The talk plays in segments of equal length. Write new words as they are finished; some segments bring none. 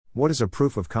What is a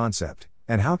proof of concept,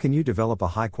 and how can you develop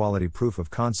a high-quality proof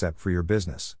of concept for your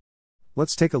business?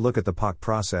 Let's take a look at the POC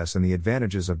process and the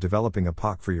advantages of developing a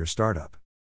POC for your startup.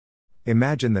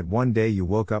 Imagine that one day you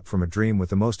woke up from a dream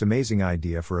with the most amazing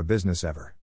idea for a business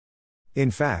ever.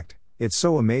 In fact, it's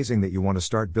so amazing that you want to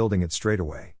start building it straight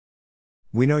away.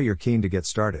 We know you're keen to get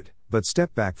started, but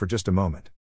step back for just a moment.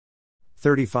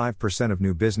 35% of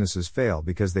new businesses fail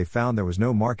because they found there was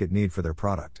no market need for their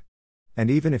product. And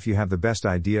even if you have the best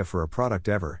idea for a product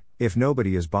ever, if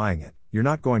nobody is buying it, you're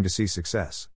not going to see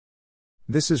success.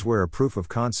 This is where a proof of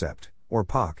concept, or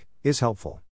POC, is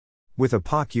helpful. With a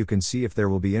POC you can see if there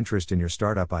will be interest in your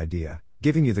startup idea,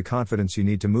 giving you the confidence you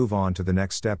need to move on to the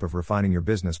next step of refining your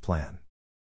business plan.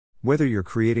 Whether you're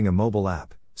creating a mobile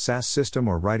app, SaaS system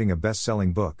or writing a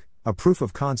best-selling book, a proof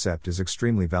of concept is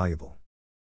extremely valuable.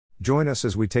 Join us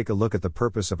as we take a look at the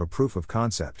purpose of a proof of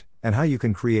concept, and how you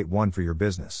can create one for your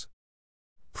business.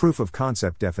 Proof of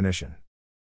concept definition.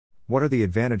 What are the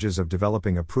advantages of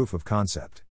developing a proof of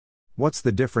concept? What's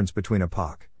the difference between a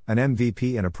POC, an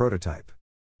MVP and a prototype?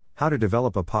 How to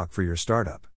develop a POC for your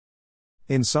startup?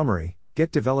 In summary,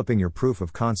 get developing your proof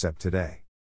of concept today.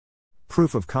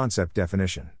 Proof of concept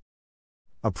definition.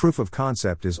 A proof of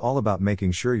concept is all about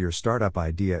making sure your startup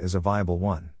idea is a viable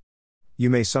one. You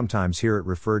may sometimes hear it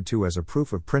referred to as a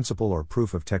proof of principle or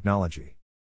proof of technology.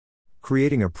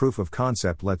 Creating a proof of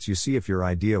concept lets you see if your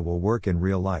idea will work in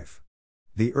real life.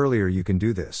 The earlier you can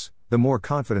do this, the more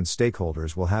confidence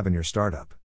stakeholders will have in your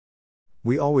startup.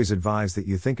 We always advise that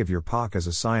you think of your POC as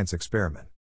a science experiment.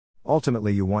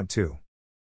 Ultimately, you want to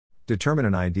determine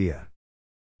an idea,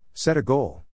 set a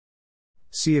goal,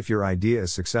 see if your idea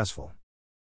is successful,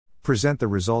 present the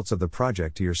results of the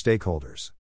project to your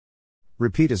stakeholders.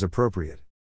 Repeat as appropriate.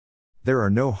 There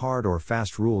are no hard or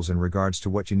fast rules in regards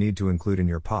to what you need to include in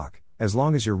your POC, as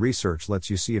long as your research lets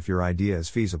you see if your idea is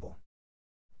feasible.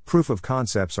 Proof of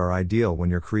concepts are ideal when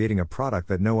you're creating a product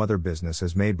that no other business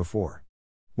has made before.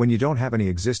 When you don't have any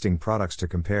existing products to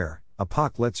compare, a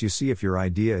POC lets you see if your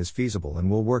idea is feasible and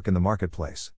will work in the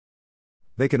marketplace.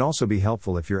 They can also be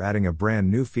helpful if you're adding a brand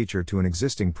new feature to an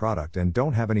existing product and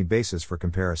don't have any basis for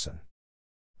comparison.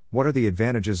 What are the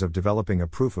advantages of developing a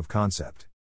proof of concept?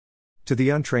 To the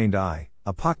untrained eye,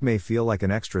 a POC may feel like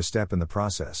an extra step in the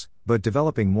process, but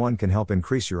developing one can help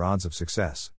increase your odds of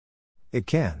success. It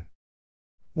can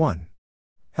 1.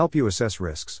 Help you assess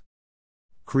risks.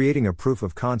 Creating a proof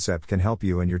of concept can help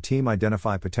you and your team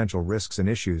identify potential risks and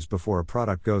issues before a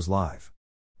product goes live.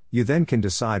 You then can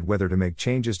decide whether to make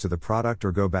changes to the product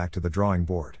or go back to the drawing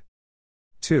board.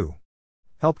 2.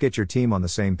 Help get your team on the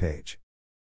same page.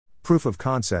 Proof of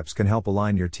concepts can help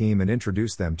align your team and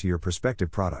introduce them to your prospective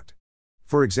product.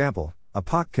 For example, a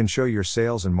POC can show your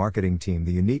sales and marketing team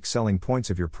the unique selling points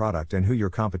of your product and who your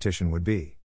competition would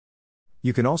be.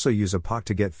 You can also use a POC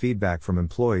to get feedback from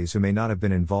employees who may not have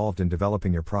been involved in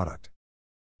developing your product.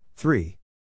 3.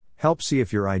 Help see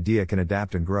if your idea can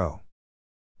adapt and grow.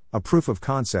 A proof of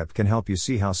concept can help you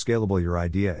see how scalable your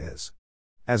idea is.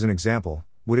 As an example,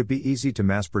 would it be easy to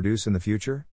mass produce in the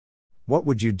future? What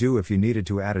would you do if you needed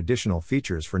to add additional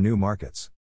features for new markets?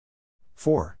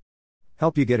 4.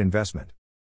 Help you get investment.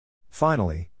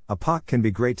 Finally, a POC can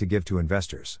be great to give to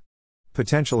investors.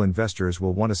 Potential investors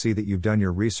will want to see that you've done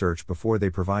your research before they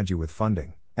provide you with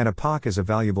funding, and a POC is a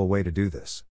valuable way to do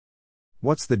this.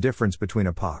 What's the difference between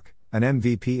a POC, an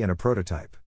MVP and a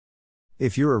prototype?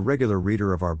 If you're a regular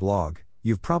reader of our blog,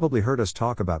 you've probably heard us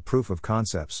talk about proof of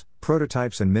concepts,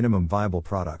 prototypes and minimum viable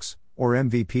products, or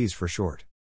MVPs for short.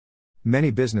 Many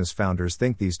business founders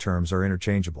think these terms are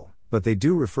interchangeable, but they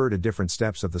do refer to different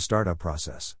steps of the startup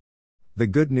process. The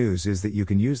good news is that you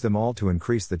can use them all to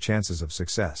increase the chances of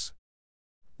success.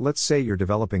 Let's say you're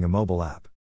developing a mobile app.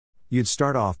 You'd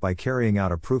start off by carrying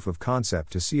out a proof of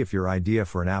concept to see if your idea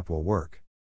for an app will work.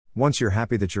 Once you're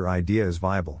happy that your idea is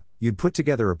viable, you'd put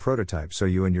together a prototype so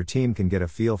you and your team can get a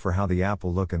feel for how the app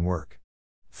will look and work.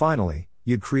 Finally,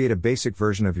 you'd create a basic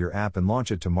version of your app and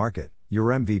launch it to market, your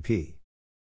MVP.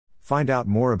 Find out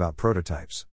more about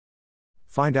prototypes.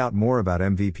 Find out more about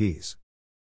MVPs.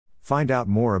 Find out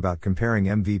more about comparing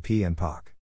MVP and POC.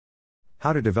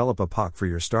 How to develop a POC for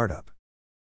your startup.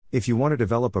 If you want to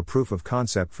develop a proof of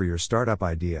concept for your startup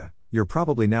idea, you're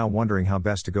probably now wondering how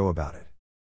best to go about it.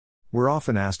 We're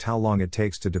often asked how long it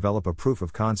takes to develop a proof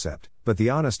of concept, but the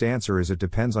honest answer is it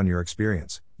depends on your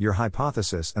experience, your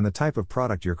hypothesis, and the type of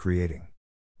product you're creating.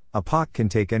 A POC can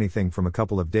take anything from a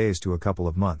couple of days to a couple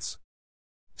of months.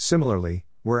 Similarly,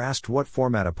 we're asked what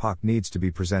format a POC needs to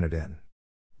be presented in.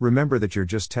 Remember that you're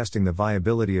just testing the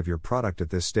viability of your product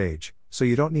at this stage, so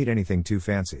you don't need anything too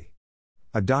fancy.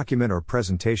 A document or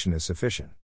presentation is sufficient.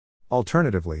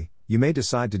 Alternatively, you may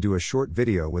decide to do a short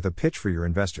video with a pitch for your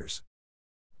investors.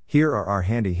 Here are our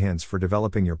handy hints for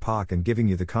developing your POC and giving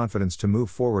you the confidence to move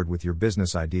forward with your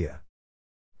business idea.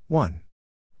 1.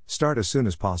 Start as soon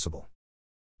as possible.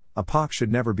 A POC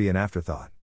should never be an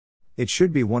afterthought. It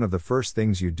should be one of the first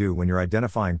things you do when you're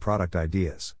identifying product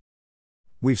ideas.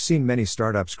 We've seen many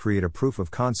startups create a proof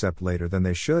of concept later than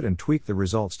they should and tweak the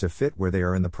results to fit where they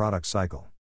are in the product cycle.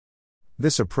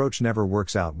 This approach never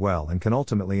works out well and can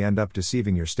ultimately end up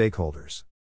deceiving your stakeholders.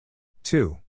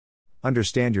 2.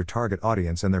 Understand your target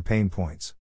audience and their pain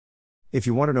points. If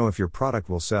you want to know if your product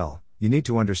will sell, you need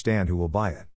to understand who will buy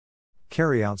it.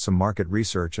 Carry out some market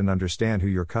research and understand who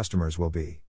your customers will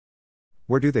be.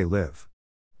 Where do they live?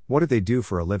 What do they do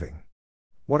for a living?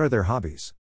 What are their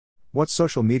hobbies? What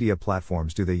social media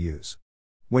platforms do they use?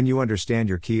 When you understand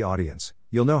your key audience,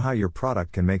 you'll know how your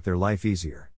product can make their life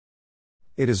easier.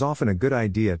 It is often a good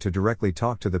idea to directly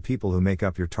talk to the people who make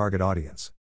up your target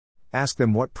audience. Ask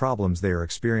them what problems they are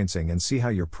experiencing and see how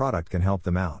your product can help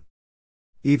them out.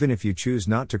 Even if you choose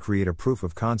not to create a proof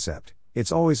of concept,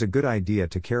 it's always a good idea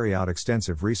to carry out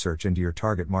extensive research into your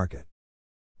target market.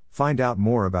 Find out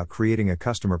more about creating a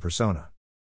customer persona.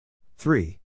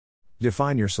 3.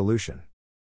 Define your solution.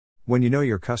 When you know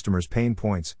your customers' pain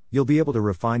points, you'll be able to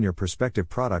refine your prospective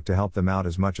product to help them out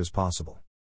as much as possible.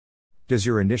 Does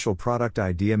your initial product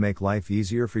idea make life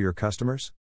easier for your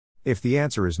customers? If the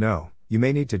answer is no, you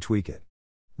may need to tweak it.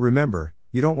 Remember,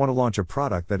 you don't want to launch a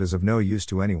product that is of no use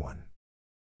to anyone.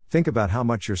 Think about how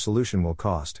much your solution will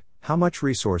cost, how much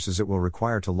resources it will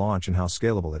require to launch, and how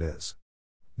scalable it is.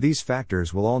 These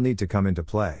factors will all need to come into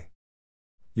play.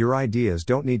 Your ideas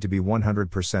don't need to be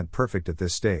 100% perfect at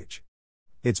this stage.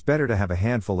 It's better to have a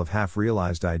handful of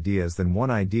half-realized ideas than one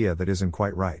idea that isn't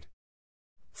quite right.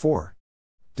 4.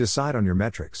 Decide on your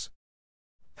metrics.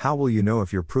 How will you know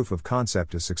if your proof of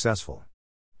concept is successful?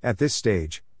 At this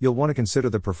stage, you'll want to consider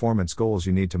the performance goals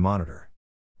you need to monitor.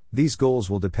 These goals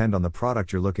will depend on the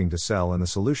product you're looking to sell and the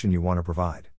solution you want to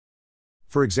provide.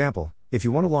 For example, if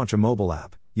you want to launch a mobile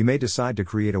app, you may decide to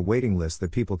create a waiting list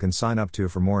that people can sign up to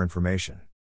for more information.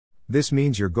 This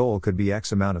means your goal could be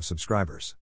X amount of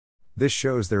subscribers. This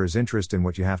shows there is interest in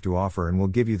what you have to offer and will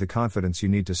give you the confidence you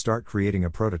need to start creating a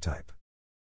prototype.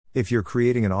 If you're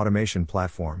creating an automation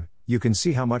platform, you can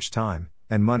see how much time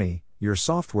and money your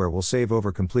software will save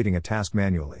over completing a task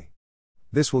manually.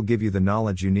 This will give you the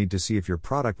knowledge you need to see if your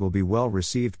product will be well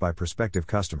received by prospective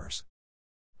customers.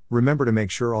 Remember to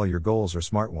make sure all your goals are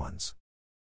smart ones.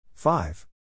 5.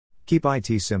 Keep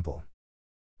IT simple.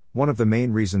 One of the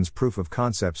main reasons proof of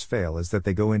concepts fail is that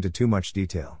they go into too much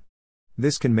detail.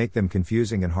 This can make them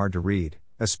confusing and hard to read,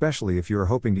 especially if you are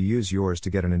hoping to use yours to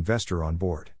get an investor on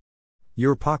board.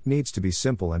 Your POC needs to be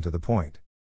simple and to the point.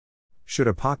 Should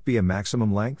a POC be a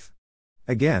maximum length?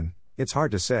 Again, it's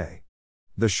hard to say.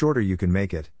 The shorter you can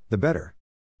make it, the better.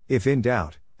 If in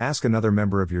doubt, ask another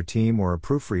member of your team or a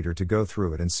proofreader to go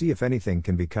through it and see if anything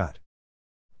can be cut.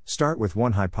 Start with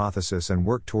one hypothesis and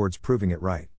work towards proving it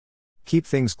right. Keep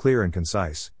things clear and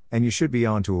concise, and you should be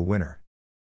on to a winner.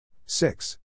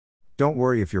 6. Don't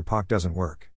worry if your POC doesn't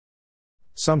work.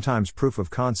 Sometimes proof of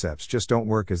concepts just don't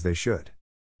work as they should.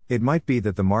 It might be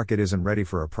that the market isn't ready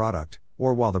for a product,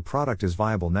 or while the product is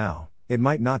viable now, it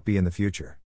might not be in the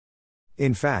future.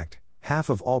 In fact, half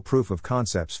of all proof of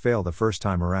concepts fail the first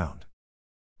time around.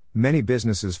 Many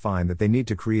businesses find that they need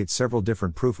to create several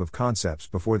different proof of concepts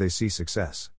before they see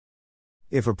success.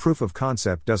 If a proof of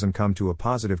concept doesn't come to a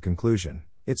positive conclusion,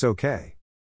 it's okay.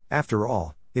 After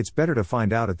all, it's better to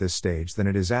find out at this stage than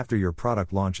it is after your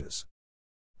product launches.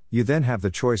 You then have the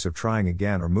choice of trying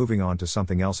again or moving on to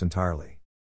something else entirely.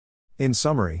 In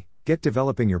summary, get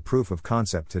developing your proof of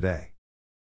concept today.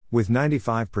 With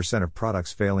 95% of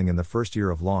products failing in the first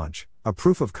year of launch, a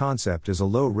proof of concept is a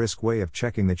low-risk way of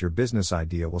checking that your business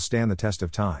idea will stand the test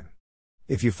of time.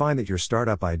 If you find that your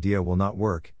startup idea will not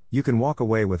work, you can walk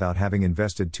away without having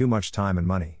invested too much time and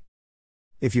money.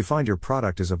 If you find your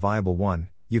product is a viable one,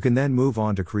 you can then move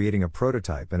on to creating a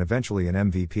prototype and eventually an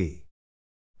MVP.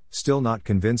 Still not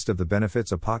convinced of the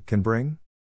benefits a POC can bring?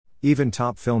 Even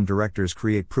top film directors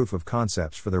create proof of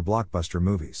concepts for their blockbuster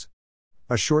movies.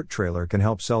 A short trailer can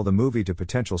help sell the movie to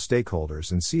potential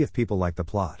stakeholders and see if people like the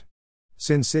plot.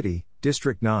 Sin City,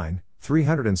 District 9,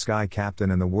 300 and Sky Captain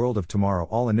and The World of Tomorrow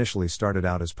all initially started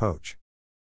out as poach.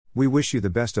 We wish you the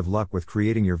best of luck with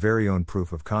creating your very own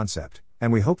proof of concept,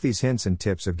 and we hope these hints and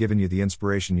tips have given you the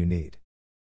inspiration you need.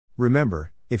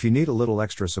 Remember, if you need a little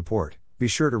extra support, be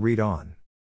sure to read on.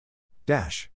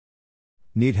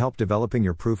 Need help developing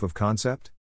your proof of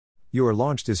concept? Your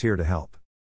Launched is here to help.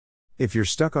 If you're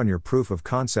stuck on your proof of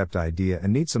concept idea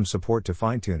and need some support to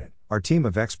fine-tune it, our team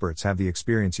of experts have the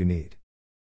experience you need.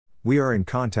 We are in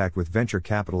contact with venture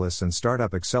capitalists and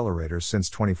startup accelerators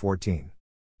since 2014.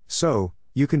 So,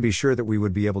 you can be sure that we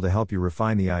would be able to help you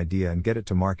refine the idea and get it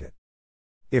to market.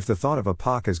 If the thought of a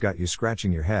POC has got you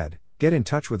scratching your head, get in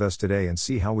touch with us today and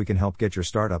see how we can help get your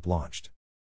startup launched.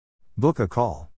 Book a call.